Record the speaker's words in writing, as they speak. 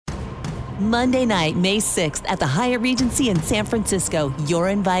Monday night, May 6th at the Hyatt Regency in San Francisco. You're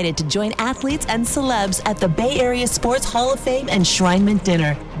invited to join athletes and celebs at the Bay Area Sports Hall of Fame Enshrinement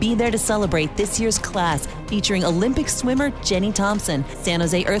Dinner. Be there to celebrate this year's class, featuring Olympic swimmer Jenny Thompson, San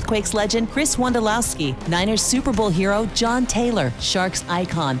Jose Earthquakes legend Chris Wondolowski, Niners Super Bowl hero John Taylor, Sharks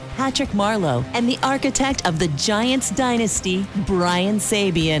icon Patrick Marleau, and the architect of the Giants dynasty, Brian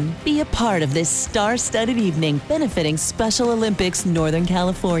Sabian. Be a part of this star-studded evening benefiting Special Olympics Northern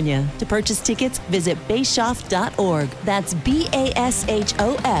California. To purchase tickets, visit bashoff.org. That's BASHOF.org.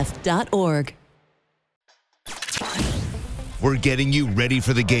 We're getting you ready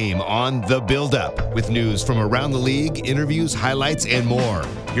for the game on The Build-Up with news from around the league, interviews, highlights, and more.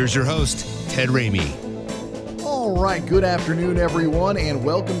 Here's your host, Ted Ramey. All right, good afternoon, everyone, and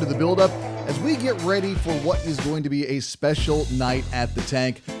welcome to The Build-Up as we get ready for what is going to be a special night at the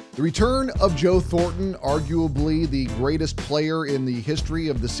Tank. The return of Joe Thornton, arguably the greatest player in the history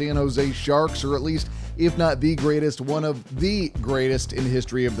of the San Jose Sharks, or at least, if not the greatest, one of the greatest in the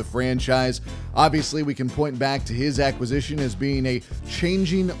history of the franchise. Obviously, we can point back to his acquisition as being a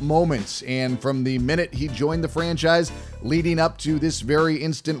changing moment, and from the minute he joined the franchise, leading up to this very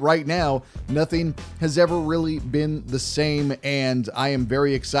instant right now, nothing has ever really been the same, and I am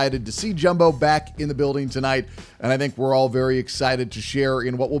very excited to see Jumbo back in the building tonight, and I think we're all very excited to share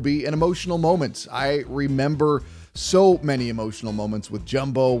in what will be an emotional moment. I remember so many emotional moments with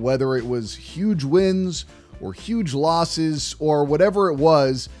Jumbo, whether it was huge wins or huge losses or whatever it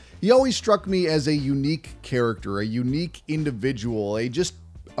was. He always struck me as a unique character, a unique individual,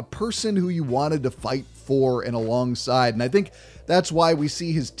 a person who you wanted to fight for and alongside. And I think that's why we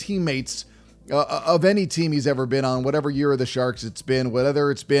see his teammates of any team he's ever been on, whatever year of the Sharks it's been,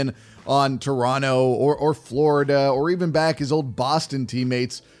 whether it's been on Toronto or Florida or even back his old Boston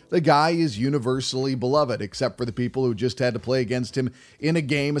teammates. The guy is universally beloved, except for the people who just had to play against him in a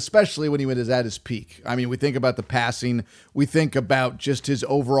game, especially when he was at his peak. I mean, we think about the passing, we think about just his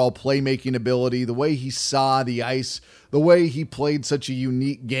overall playmaking ability, the way he saw the ice, the way he played such a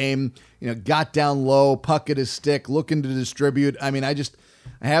unique game, got down low, puck at his stick, looking to distribute. I mean, I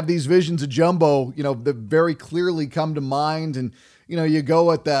have these visions of Jumbo, that very clearly come to mind. And, you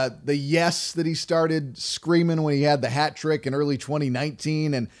go at the yes that he started screaming when he had the hat trick in early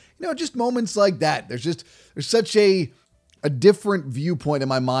 2019. And, just moments like that. There's such a different viewpoint in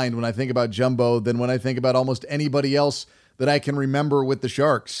my mind when I think about Jumbo than when I think about almost anybody else that I can remember with the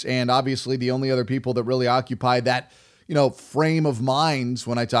Sharks. And obviously the only other people that really occupy that, frame of minds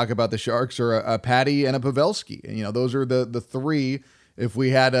when I talk about the Sharks are a Patty and a Pavelski. And, those are the three. If we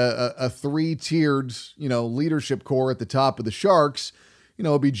had a three-tiered, leadership core at the top of the Sharks,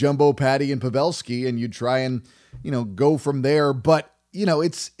 it'd be Jumbo, Patty, and Pavelski, and you'd try and, go from there. But,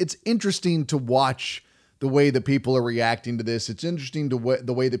 it's interesting to watch the way that people are reacting to this. It's interesting to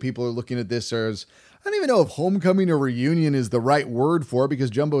the way that people are looking at this as, I don't even know if homecoming or reunion is the right word for it, because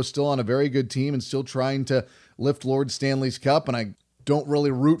Jumbo is still on a very good team and still trying to lift Lord Stanley's Cup, and I don't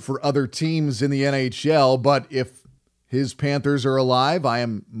really root for other teams in the NHL, but if his Panthers are alive, I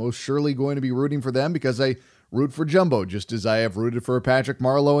am most surely going to be rooting for them because I root for Jumbo, just as I have rooted for a Patrick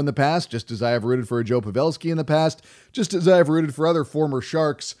Marleau in the past, just as I have rooted for a Joe Pavelski in the past, just as I have rooted for other former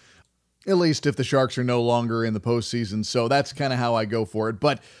Sharks, at least if the Sharks are no longer in the postseason. So that's kind of how I go for it.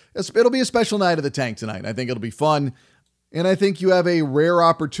 But it'll be a special night at the Tank tonight. I think it'll be fun. And I think you have a rare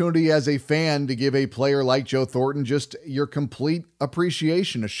opportunity as a fan to give a player like Joe Thornton just your complete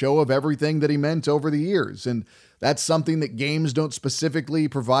appreciation, a show of everything that he meant over the years. And that's something that games don't specifically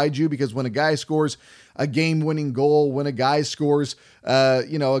provide you, because when a guy scores a game-winning goal, when a guy scores, a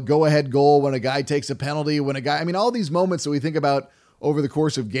go-ahead goal, when a guy takes a penalty, all these moments that we think about over the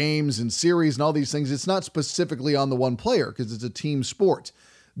course of games and series and all these things, it's not specifically on the one player because it's a team sport.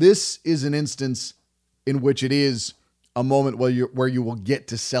 This is an instance in which it is a moment where you will get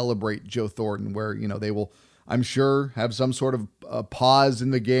to celebrate Joe Thornton, where, they will, I'm sure, have some sort of pause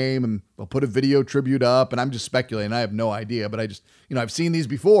in the game and they'll put a video tribute up. And I'm just speculating. I have no idea, but I've seen these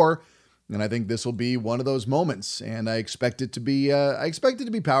before, and I think this will be one of those moments. And I expect it to be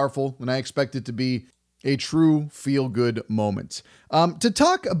powerful, and I expect it to be a true feel-good moment. To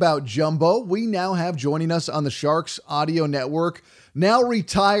talk about Jumbo, we now have joining us on the Sharks Audio Network, now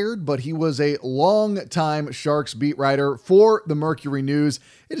retired, but he was a long-time Sharks beat writer for the Mercury News.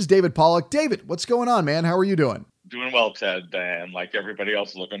 It is David Pollock. David, what's going on, man? How are you doing? Doing well, Ted, and like everybody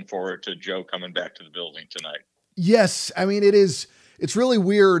else, looking forward to Joe coming back to the building tonight. Yes, I mean, it's really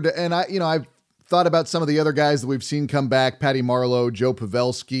weird, and I've thought about some of the other guys that we've seen come back, Patty Marleau, Joe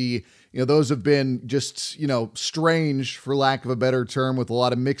Pavelski. Those have been just, strange, for lack of a better term, with a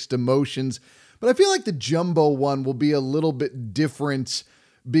lot of mixed emotions. But I feel like the Jumbo one will be a little bit different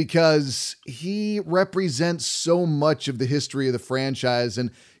because he represents so much of the history of the franchise.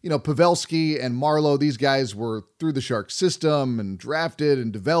 And, Pavelski and Marleau, these guys were through the Sharks system and drafted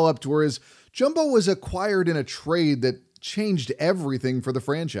and developed, whereas Jumbo was acquired in a trade that changed everything for the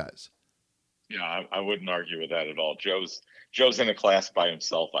franchise. Yeah, I wouldn't argue with that at all. Joe's in a class by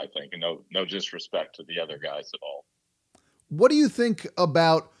himself, I think, and no disrespect to the other guys at all. What do you think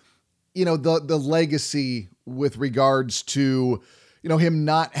about, the legacy with regards to, him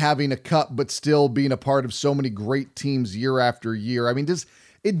not having a cup, but still being a part of so many great teams year after year? I mean,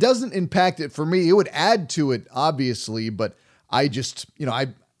 it doesn't impact it for me. It would add to it, obviously, but I just,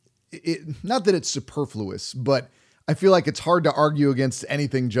 not that it's superfluous, but I feel like it's hard to argue against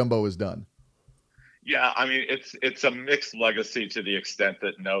anything Jumbo has done. Yeah, I mean, it's a mixed legacy to the extent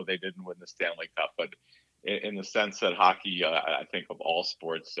that, no, they didn't win the Stanley Cup, but in the sense that hockey, I think of all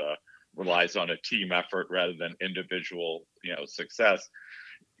sports, relies on a team effort rather than individual, success.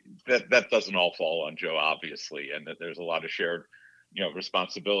 That doesn't all fall on Joe, obviously, and that there's a lot of shared,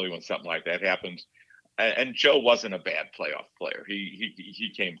 responsibility when something like that happens. And Joe wasn't a bad playoff player.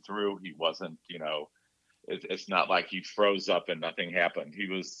 He came through. He wasn't, it's not like he froze up and nothing happened. He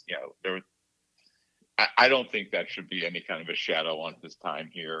was, I don't think that should be any kind of a shadow on his time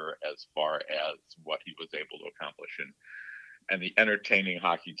here as far as what he was able to accomplish and the entertaining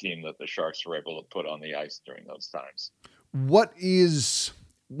hockey team that the Sharks were able to put on the ice during those times. What is,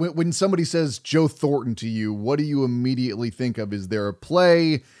 when somebody says Joe Thornton to you, what do you immediately think of? Is there a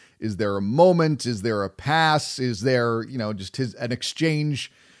play? Is there a moment? Is there a pass? Is there, just an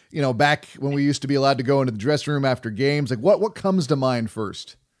exchange, back when we used to be allowed to go into the dressing room after games? Like what comes to mind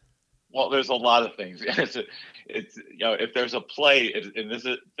first? Well, there's a lot of things. It's if there's a play, there's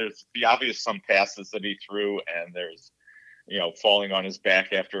the obvious some passes that he threw, and there's, falling on his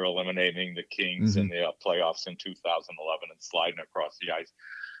back after eliminating the Kings in the playoffs in 2011 and sliding across the ice.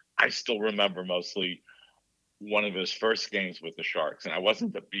 I still remember mostly one of his first games with the Sharks, and I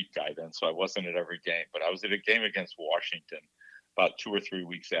wasn't the beat guy then, so I wasn't at every game, but I was at a game against Washington about 2 or 3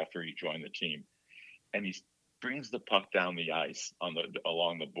 weeks after he joined the team, and he brings the puck down the ice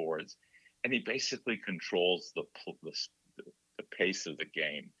along the boards, and he basically controls the pace of the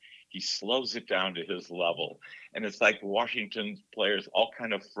game. He slows it down to his level, and it's like Washington's players all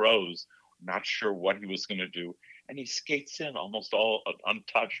kind of froze, not sure what he was going to do, and he skates in almost all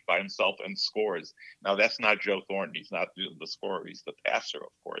untouched by himself and scores. Now, that's not Joe Thornton. He's not the scorer. He's the passer,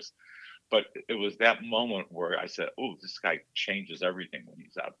 of course. But it was that moment where I said, oh, this guy changes everything when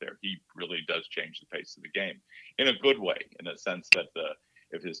he's out there. He really does change the pace of the game in a good way, in a sense that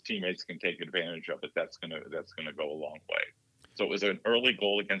if his teammates can take advantage of it, that's gonna go a long way. So it was an early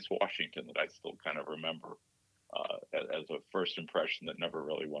goal against Washington that I still kind of remember as a first impression that never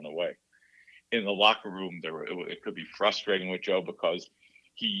really went away. In the locker room, it could be frustrating with Joe because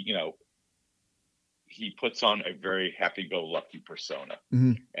he puts on a very happy-go-lucky persona.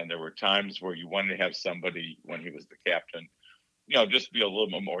 Mm-hmm. And there were times where you wanted to have somebody, when he was the captain, just be a little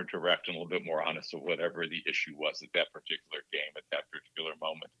bit more direct and a little bit more honest of whatever the issue was at that particular game, at that particular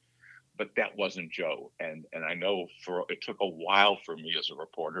moment. But that wasn't Joe. And I know it took a while for me as a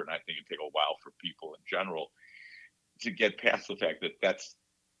reporter, and I think it took a while for people in general to get past the fact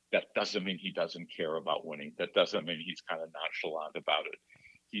that doesn't mean he doesn't care about winning. That doesn't mean he's kind of nonchalant about it.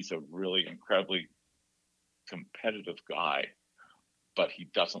 He's a really incredibly competitive guy, but he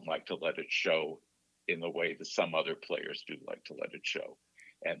doesn't like to let it show in the way that some other players do like to let it show.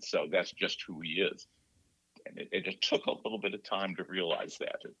 And so that's just who he is. And it took a little bit of time to realize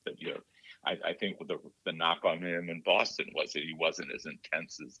that I think the knock on him in Boston was that he wasn't as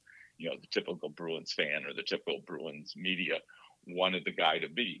intense as, the typical Bruins fan or the typical Bruins media wanted the guy to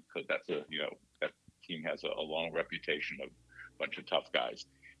be, because that team has a long reputation of a bunch of tough guys.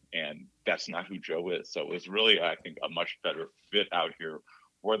 And that's not who Joe is. So it was really, I think, a much better fit out here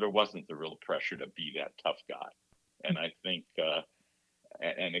where there wasn't the real pressure to be that tough guy. And I think,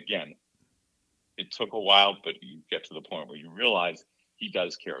 and again, it took a while, but you get to the point where you realize he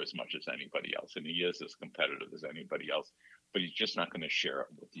does care as much as anybody else, and he is as competitive as anybody else, but he's just not going to share it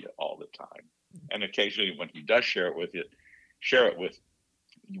with you all the time. And occasionally when he does share it with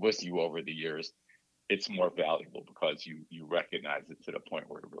you over the years, it's more valuable because you recognize it to the point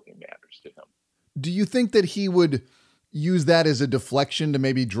where it really matters to him. Do you think that he would use that as a deflection to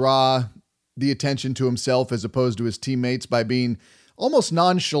maybe draw the attention to himself as opposed to his teammates by being almost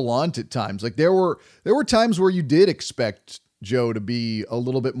nonchalant at times? Like there were times where you did expect Joe to be a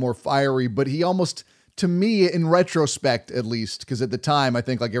little bit more fiery, but he almost, to me, in retrospect, at least, because at the time, I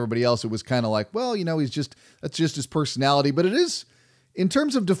think like everybody else, it was kind of like, well, that's just his personality. But it is, in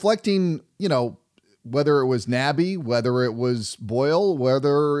terms of deflecting, whether it was Nabby, whether it was Boyle,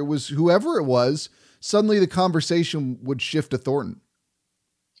 whether it was whoever it was, suddenly the conversation would shift to Thornton.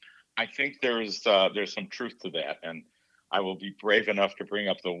 I think there's some truth to that, and I will be brave enough to bring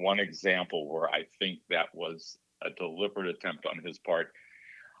up the one example where I think that was a deliberate attempt on his part.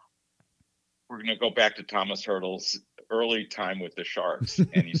 We're going to go back to Thomas Hertl's early time with the Sharks,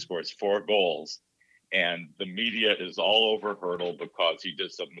 and he scores 4 goals, and the media is all over Hertl because he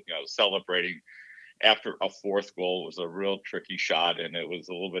did some, celebrating after a 4th goal. It was a real tricky shot, and it was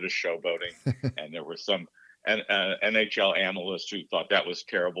a little bit of showboating, and there were some NHL analysts who thought that was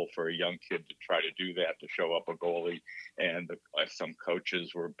terrible for a young kid to try to do that, to show up a goalie, and some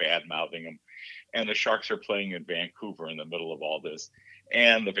coaches were bad-mouthing him. And the Sharks are playing in Vancouver in the middle of all this,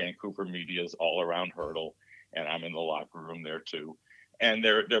 and the Vancouver media is all around Hertl, and I'm in the locker room there too. And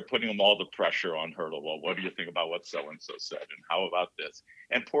they're putting them all the pressure on Hertl. Well, what do you think about what so-and-so said? And how about this?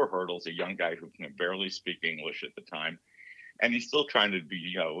 And poor Hertl's a young guy who can barely speak English at the time, and he's still trying to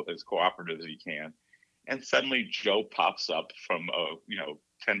be, as cooperative as he can. And suddenly Joe pops up from,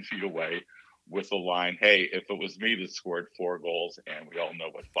 10 feet away with the line, "Hey, if it was me that scored 4 goals," and we all know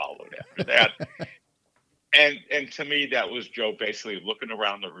what followed after that. And to me, that was Joe basically looking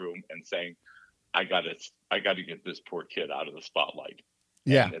around the room and saying, I got to get this poor kid out of the spotlight.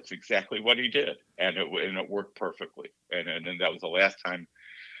 Yeah. And that's exactly what he did. And it worked perfectly. And that was the last time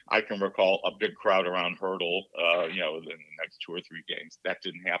I can recall a big crowd around Hertl, in the next 2 or 3 games. That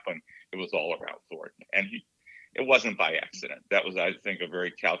didn't happen. It was all around Thornton. And it wasn't by accident. That was, I think, a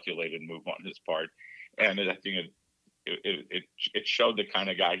very calculated move on his part. And I think it showed the kind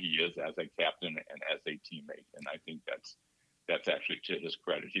of guy he is as a captain and as a teammate. And I think that's actually to his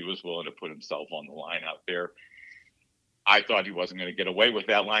credit. He was willing to put himself on the line out there. I thought he wasn't going to get away with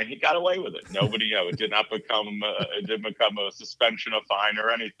that line. He got away with it. Nobody, it did not become, it didn't become a suspension, a fine, or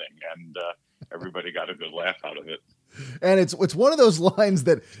anything. And everybody got a good laugh out of it. And it's one of those lines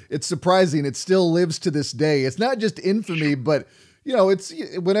that it's surprising. It still lives to this day. It's not just infamy, but it's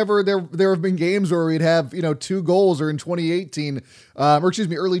whenever there have been games where we'd have, 2 goals, or in 2018,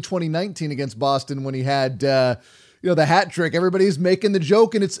 early 2019 against Boston when he had, the hat trick. Everybody's making the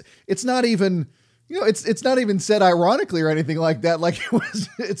joke, and it's not even, it's not even said ironically or anything like that. Like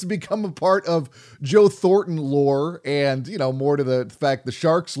it's become a part of Joe Thornton lore, and more to the fact the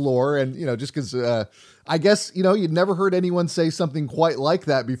Sharks lore, and just because I guess you'd never heard anyone say something quite like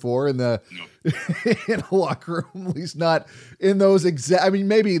that before in the in a locker room, at least not in those exact. I mean,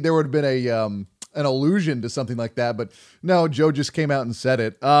 maybe there would have been an allusion to something like that, but no, Joe just came out and said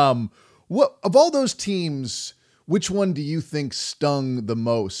it. What of all those teams, which one do you think stung the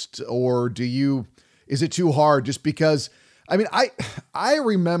most, or is it too hard? Just because, I mean, I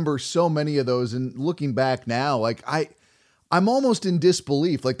remember so many of those, and looking back now, like I'm almost in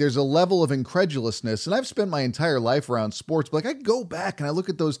disbelief. Like there's a level of incredulousness, and I've spent my entire life around sports, but like I go back and I look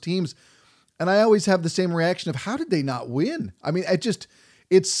at those teams, and I always have the same reaction of how did they not win? I mean,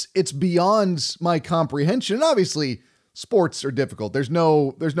 it's beyond my comprehension. And obviously, sports are difficult. There's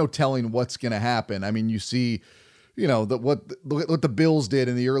no telling what's going to happen. I mean, you see, what the Bills did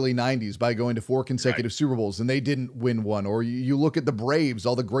in the early 90s by going to 4 consecutive Super Bowls, and they didn't win one. Or you look at the Braves,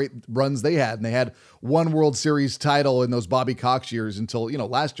 all the great runs they had, and they had 1 World Series title in those Bobby Cox years until,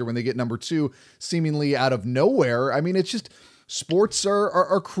 last year when they get number 2 seemingly out of nowhere. I mean, it's just sports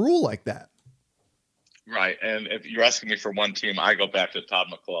are cruel like that. Right. And if you're asking me for one team, I go back to Todd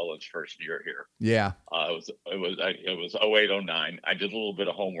McClellan's first year here. Yeah. It was 08-09. I did a little bit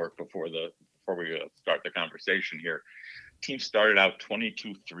of homework before we start the conversation here. Team started out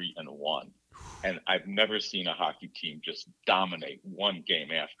 22-3-1, and I've never seen a hockey team just dominate one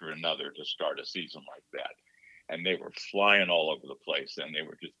game after another to start a season like that. And they were flying all over the place, and they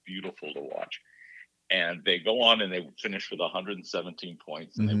were just beautiful to watch. And they go on and they finish with 117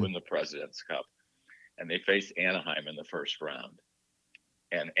 points, and they win the President's Cup. And they face Anaheim in the first round.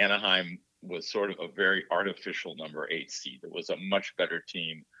 And Anaheim was sort of a very artificial number 8 seed. It was a much better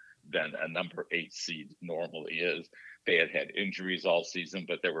team than a number 8 seed normally is. They had injuries all season,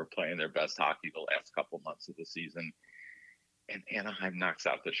 but they were playing their best hockey the last couple months of the season. And Anaheim knocks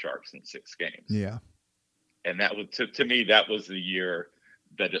out the Sharks in 6 games. Yeah. And that was, to me, that was the year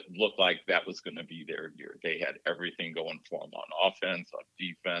that it looked like that was going to be their year. They had everything going for them on offense, on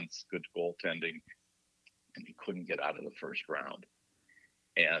defense, good goaltending, and he couldn't get out of the first round.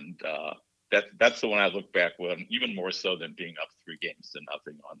 And that's the one I look back with, even more so than being up 3-0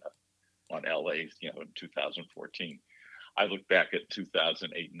 on LA, in 2014. I look back at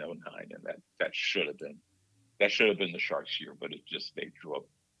 2008 and 2009, and that should have been the Sharks' year, but they drew a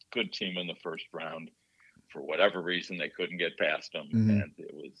good team in the first round. For whatever reason, they couldn't get past them, and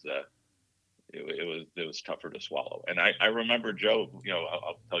it was tougher to swallow. And I remember Joe.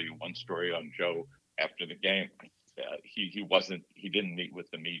 I'll tell you one story on Joe after the game. He didn't meet with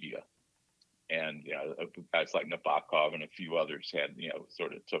the media, and guys like Nabokov and a few others had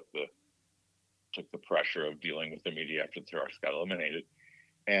sort of took the pressure of dealing with the media after the Sharks got eliminated.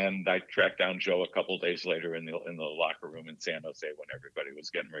 And I tracked down Joe a couple of days later in the locker room in San Jose when everybody was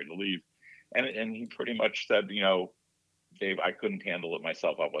getting ready to leave, and he pretty much said, Dave, I couldn't handle it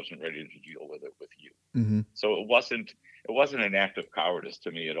myself. I wasn't ready to deal with it with you. Mm-hmm. So it wasn't an act of cowardice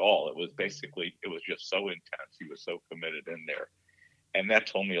to me at all. It was just so intense. He was so committed in there, and that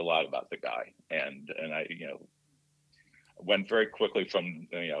told me a lot about the guy. And I went very quickly from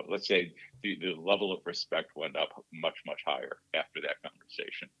let's say the level of respect went up much higher after that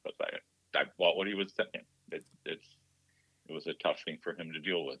conversation, because I bought what he was saying. It was a tough thing for him to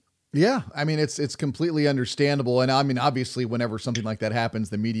deal with. Yeah, I mean, it's completely understandable. And I mean, obviously, whenever something like that happens,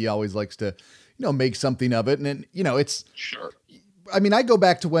 the media always likes to, make something of it. And, it's sure. I mean, I go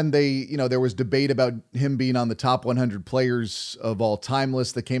back to when there was debate about him being on the top 100 players of all time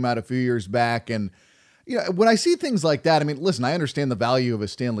list that came out a few years back. And, when I see things like that, I mean, listen, I understand the value of a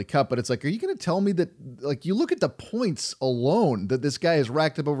Stanley Cup, but it's like, are you going to tell me that, like, you look at the points alone that this guy has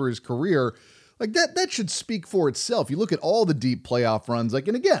racked up over his career, like that should speak for itself. You look at all the deep playoff runs, like,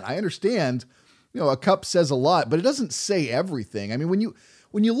 and again, I understand, a cup says a lot, but it doesn't say everything. I mean,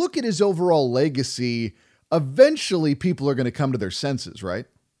 when you look at his overall legacy, eventually people are going to come to their senses, right?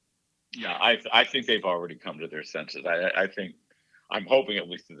 Yeah, I think they've already come to their senses. I'm hoping at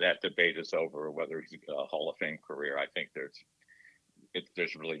least that debate is over, whether he's a Hall of Fame career. I think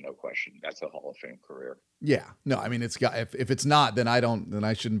there's really no question. That's a Hall of Fame career. Yeah, no, I mean, it's got, if it's not, then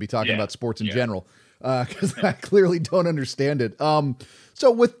I shouldn't be talking about sports in general, because I clearly don't understand it.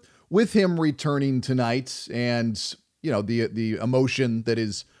 So with him returning tonight and, the emotion that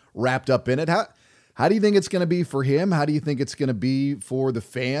is wrapped up in it, how do you think it's going to be for him? How do you think it's going to be for the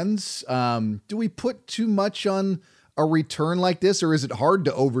fans? Do we put too much on a return like this, or is it hard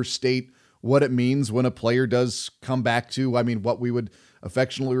to overstate what it means when a player does come back to, what we would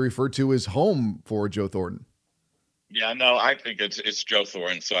affectionately refer to as home for Joe Thornton? Yeah, no, I think it's Joe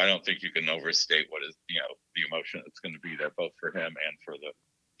Thornton, so I don't think you can overstate what is the emotion that's going to be there, both for him and for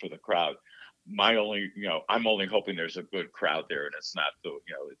the crowd. I'm only hoping there's a good crowd there, and it's not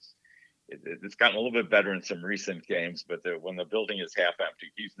it's gotten a little bit better in some recent games, but when the building is half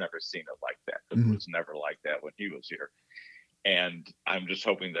empty, he's never seen it like that. It was never like that when he was here. And I'm just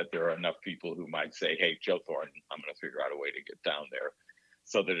hoping that there are enough people who might say, hey, Joe Thornton, I'm going to figure out a way to get down there,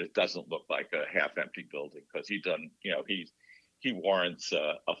 so that it doesn't look like a half empty building, because he warrants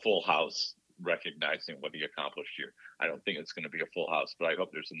a full house recognizing what he accomplished here. I don't think it's going to be a full house, but I hope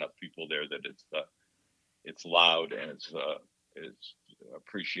there's enough people there that it's loud and it's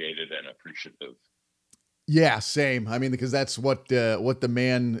appreciated and appreciative. Yeah, same. I mean, because that's what the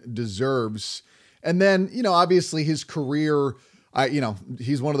man deserves. And then, obviously his career,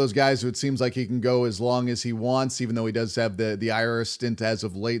 he's one of those guys who it seems like he can go as long as he wants, even though he does have the IR stint as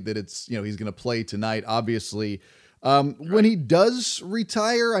of late that it's, he's going to play tonight, obviously. When he does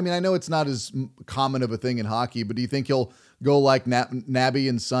retire, I mean, I know it's not as common of a thing in hockey, but do you think he'll go like Nabby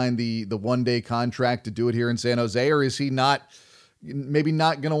and sign the one-day contract to do it here in San Jose? Or is he maybe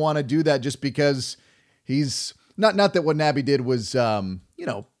not going to want to do that just because he's not that what Nabby did was,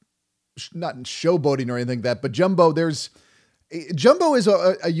 not showboating or anything like that, but Jumbo is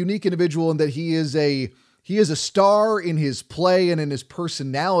a unique individual in that he is a star in his play and in his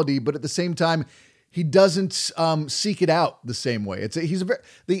personality, but at the same time, he doesn't seek it out the same way.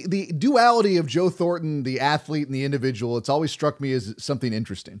 The duality of Joe Thornton, the athlete and the individual. It's always struck me as something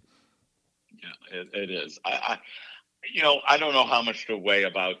interesting. Yeah, it is. I don't know how much to weigh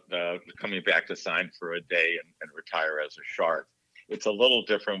about coming back to sign for a day and retire as a Shark. It's a little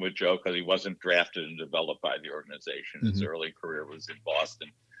different with Joe because he wasn't drafted and developed by the organization. His early career was in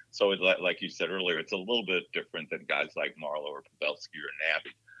Boston. So like you said earlier, it's a little bit different than guys like Marleau or Pavelski or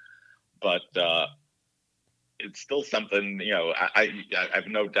Nabby. But it's still something, I have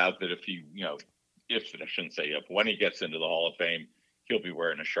no doubt that when he gets into the Hall of Fame, he'll be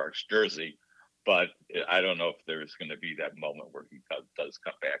wearing a Sharks jersey. But I don't know if there's going to be that moment where he does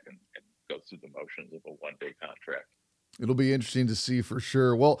come back and go through the motions of a one-day contract. It'll be interesting to see for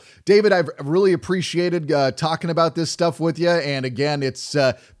sure. Well, David, I've really appreciated talking about this stuff with you. And again, it's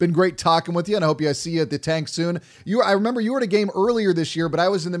been great talking with you, and I hope I see you at the tank soon. I remember you were at a game earlier this year, but I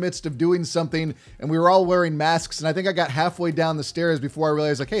was in the midst of doing something and we were all wearing masks. And I think I got halfway down the stairs before I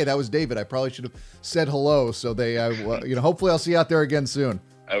realized, like, hey, that was David. I probably should have said hello. So hopefully I'll see you out there again soon.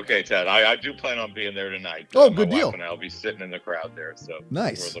 Okay, Ted. I do plan on being there tonight. Oh, good deal. My wife and I'll be sitting in the crowd there, so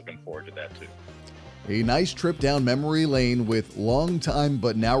nice. We're looking forward to that too. A nice trip down memory lane with longtime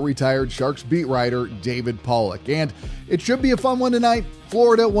but now retired Sharks beat writer David Pollock. And it should be a fun one tonight.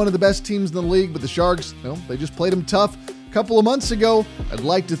 Florida, one of the best teams in the league, but the Sharks, they just played them tough a couple of months ago. I'd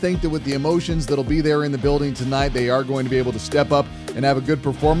like to think that with the emotions that'll be there in the building tonight, they are going to be able to step up and have a good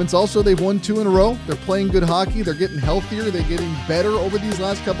performance. Also, they've won 2 in a row. They're playing good hockey. They're getting healthier. They're getting better over these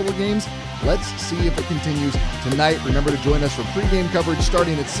last couple of games. Let's see if it continues tonight. Remember to join us for pregame coverage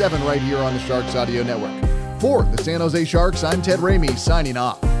starting at 7 right here on the Sharks Audio Network. For the San Jose Sharks, I'm Ted Ramey, signing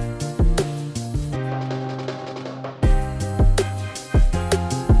off.